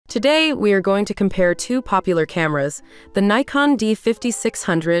Today, we are going to compare two popular cameras, the Nikon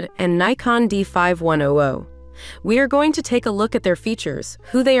D5600 and Nikon D5100. We are going to take a look at their features,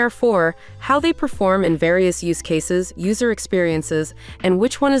 who they are for, how they perform in various use cases, user experiences, and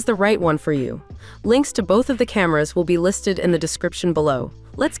which one is the right one for you. Links to both of the cameras will be listed in the description below.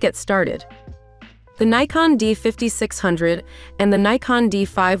 Let's get started. The Nikon D5600 and the Nikon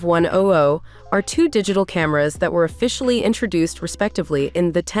D5100 are two digital cameras that were officially introduced respectively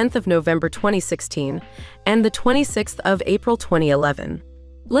in the 10th of November 2016 and the 26th of April 2011.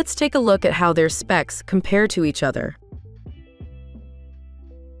 Let's take a look at how their specs compare to each other.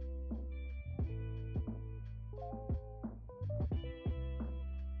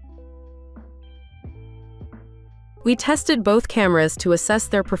 We tested both cameras to assess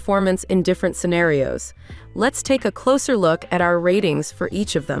their performance in different scenarios. Let's take a closer look at our ratings for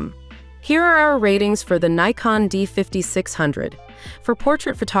each of them. Here are our ratings for the Nikon D5600. For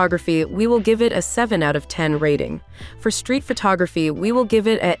portrait photography, we will give it a 7 out of 10 rating. For street photography, we will give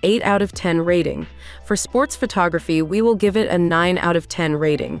it an 8 out of 10 rating. For sports photography, we will give it a 9 out of 10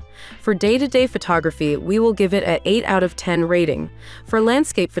 rating. For day-to-day photography, we will give it an 8 out of 10 rating. For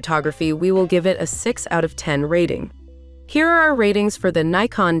landscape photography, we will give it a 6 out of 10 rating. Here are our ratings for the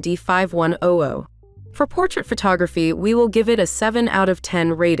Nikon D5100. For portrait photography, we will give it a 7 out of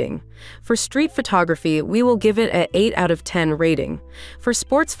 10 rating. For street photography, we will give it an 8 out of 10 rating. For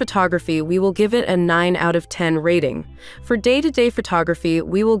sports photography, we will give it a 9 out of 10 rating. For day-to-day photography,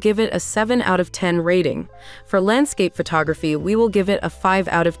 we will give it a 7 out of 10 rating. For landscape photography, we will give it a 5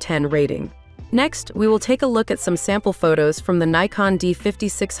 out of 10 rating. Next, we will take a look at some sample photos from the Nikon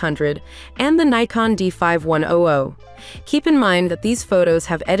D5600 and the Nikon D5100. Keep in mind that these photos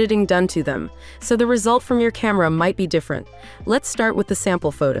have editing done to them, so the result from your camera might be different. Let's start with the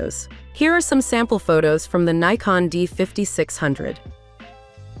sample photos. Here are some sample photos from the Nikon D5600.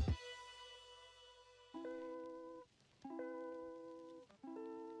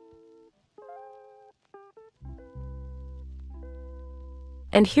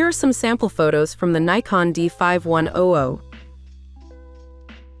 And here are some sample photos from the Nikon D5100.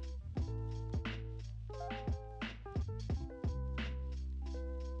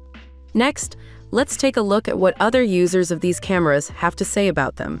 Next, let's take a look at what other users of these cameras have to say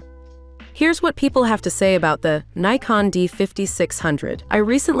about them. Here's what people have to say about the Nikon D5600. I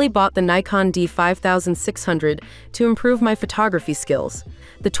recently bought the Nikon D5600 to improve my photography skills.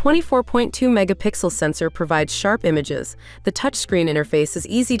 The 24.2 megapixel sensor provides sharp images, the touchscreen interface is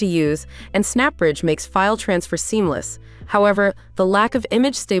easy to use, and SnapBridge makes file transfer seamless. However, the lack of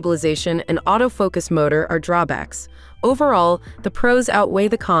image stabilization and autofocus motor are drawbacks. Overall, the pros outweigh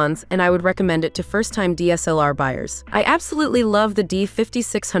the cons, and I would recommend it to first-time DSLR buyers. I absolutely love the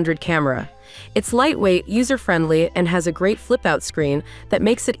D5600 camera. It's lightweight, user-friendly, and has a great flip-out screen that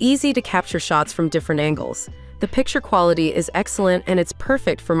makes it easy to capture shots from different angles. The picture quality is excellent, and it's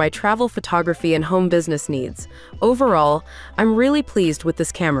perfect for my travel photography and home business needs. Overall, I'm really pleased with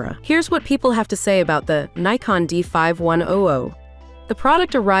this camera. Here's what people have to say about the Nikon D5100. The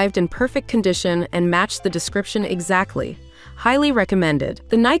product arrived in perfect condition and matched the description exactly. Highly recommended.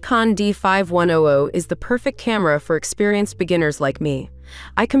 The Nikon D5100 is the perfect camera for experienced beginners like me.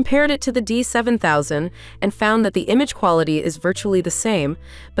 I compared it to the D7000 and found that the image quality is virtually the same,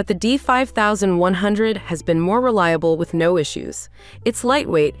 but the D5100 has been more reliable with no issues. It's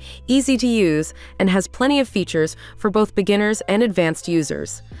lightweight, easy to use, and has plenty of features for both beginners and advanced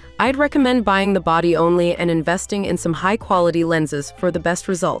users. I'd recommend buying the body only and investing in some high-quality lenses for the best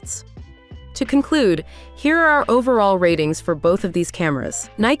results. To conclude, here are our overall ratings for both of these cameras.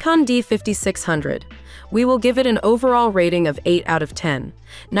 Nikon D5600. We will give it an overall rating of 8 out of 10.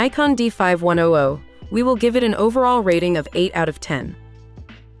 Nikon D5100. We will give it an overall rating of 8 out of 10.